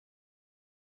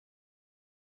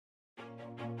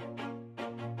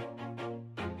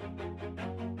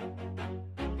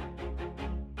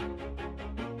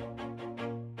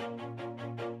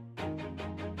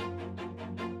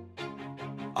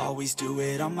Always do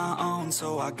it on my own,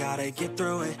 so I gotta get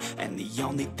through it. And the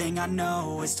only thing I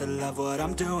know is to love what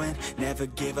I'm doing. Never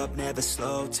give up, never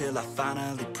slow, till I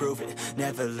finally prove it.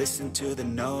 Never listen to the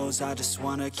no's, I just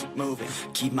wanna keep moving.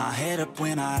 Keep my head up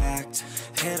when I act,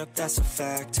 head up, that's a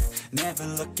fact. Never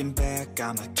looking back,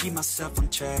 I'ma keep myself on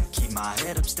track. Keep my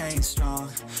head up, staying strong,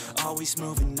 always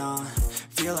moving on.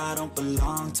 Feel I don't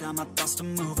belong, tell my thoughts to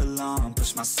move along.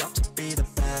 Push myself to be the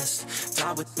best,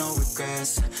 die with no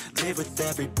regrets. Live with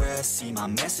every breath, see my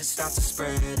message start to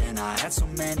spread. And I had so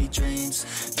many dreams,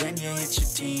 then you hit your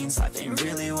teens. Life ain't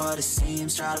really what it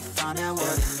seems, try to find out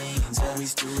what it means.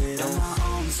 Always do it on my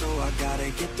own, so I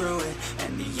gotta get through it.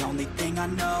 And the only thing I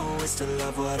know is to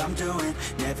love what I'm doing.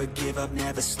 Never give up,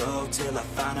 never slow, till I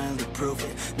finally prove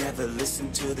it. Never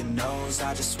listen to the no's,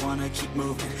 I just wanna keep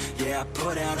moving. Yeah, I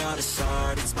put out all this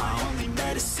art, it's my only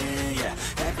medicine. Yeah,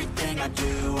 everything I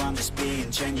do, I'm just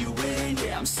being genuine.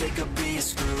 Yeah, I'm sick of being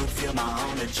screwed, feel my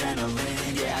own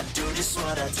adrenaline. Yeah, I do just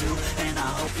what I do, and I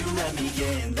hope you let me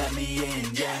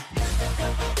in, yeah.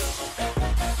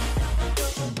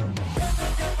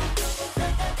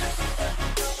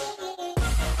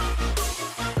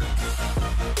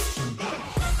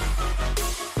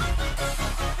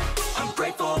 I'm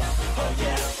grateful, oh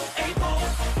yeah, able,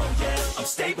 oh yeah, I'm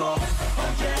stable,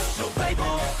 oh yeah, no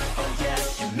label, oh yeah,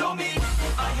 you know me,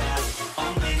 I have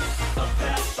only a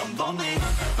path, I'm lonely,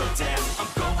 but damn, I'm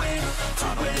going to win.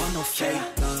 I don't want no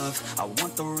fake love, I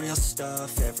want the real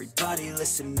stuff. Everybody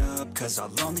listen up, cause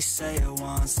I'll only say it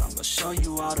once. I'm gonna show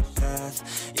you all the path,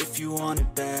 if you want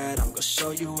it bad. I'm gonna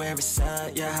show you where it's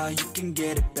at, yeah, how you can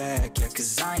get it back. Yeah,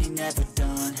 cause I ain't never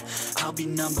done, I'll be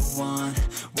number one.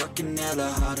 Working hella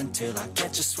hard until I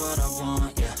get just what I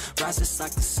want, yeah. Rises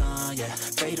like the sun, yeah,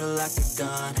 fatal like a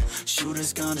gun.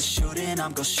 Shooters gonna shoot and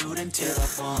I'm gonna shoot until I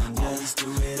won, yeah. Always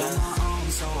do it on my own,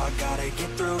 so I gotta get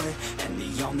through it. And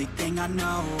the only thing I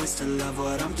know is to love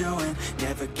what I'm doing.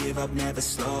 Never give up, never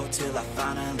slow, till I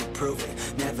finally prove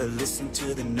it. Never listen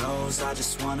to the no's, I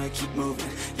just wanna keep moving.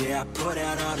 Yeah, I put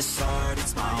out all this art,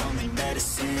 it's my only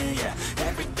medicine. Yeah,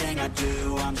 everything I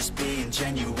do, I'm just being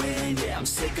genuine. Yeah, I'm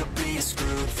sick of being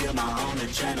screwed, feel my own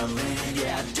adrenaline.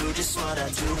 Yeah, I do just what I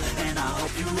do, and I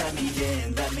hope you let me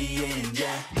in,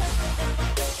 yeah.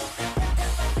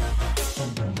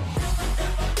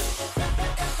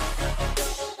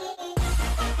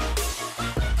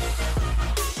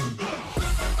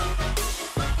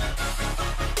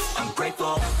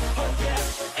 Grateful, oh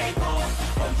yeah, able,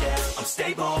 oh yeah, I'm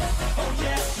stable, oh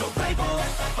yeah, no label,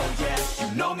 oh yeah,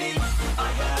 you know me, I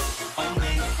have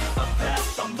only a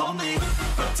path, I'm lonely,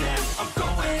 but damn, I'm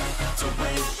going to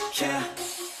win, yeah.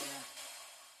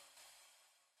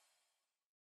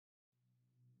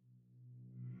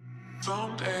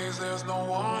 Some days there's no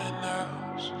one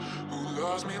else who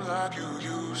loves me like you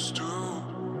used to.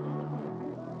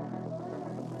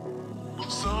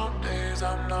 Some days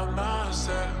I'm not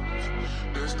myself,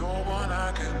 there's no one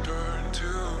I can turn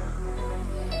to.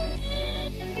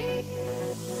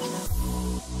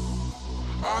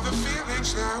 All the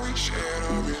feelings that we shared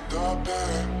are in the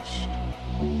past.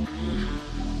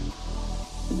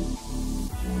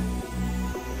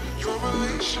 Your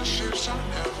relationships are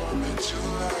never meant to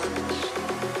last.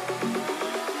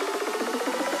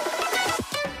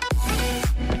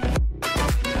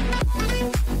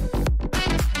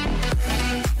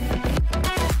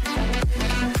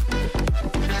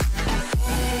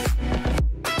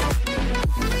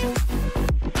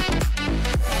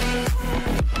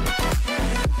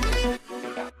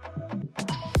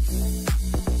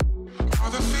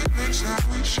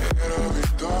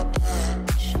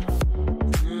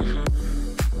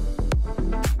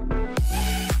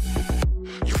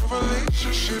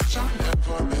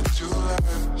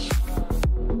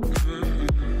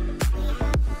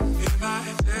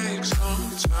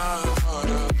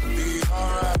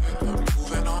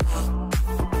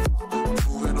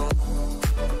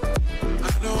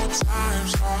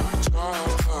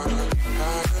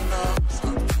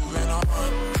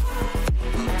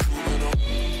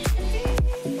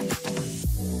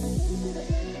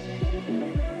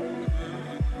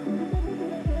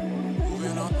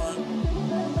 Moving on.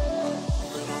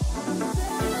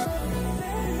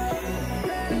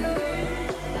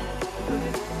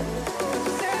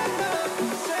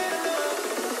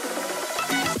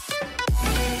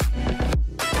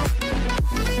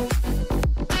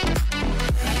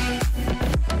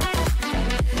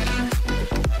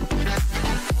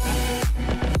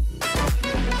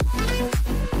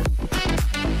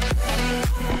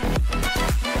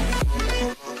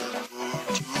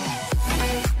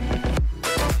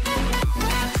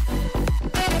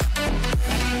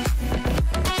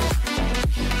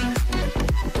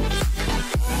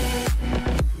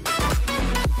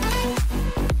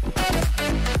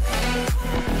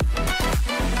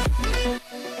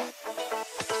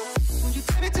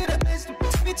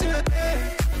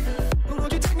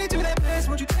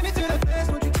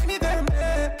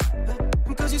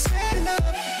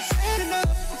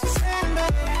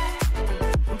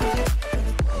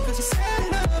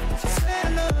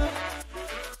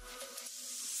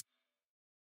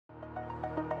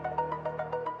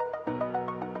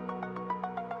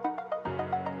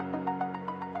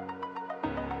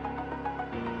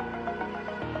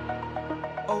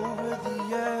 over the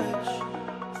edge.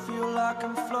 Feel like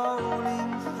I'm floating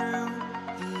through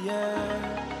the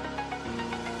air.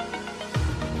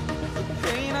 The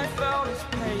pain I felt is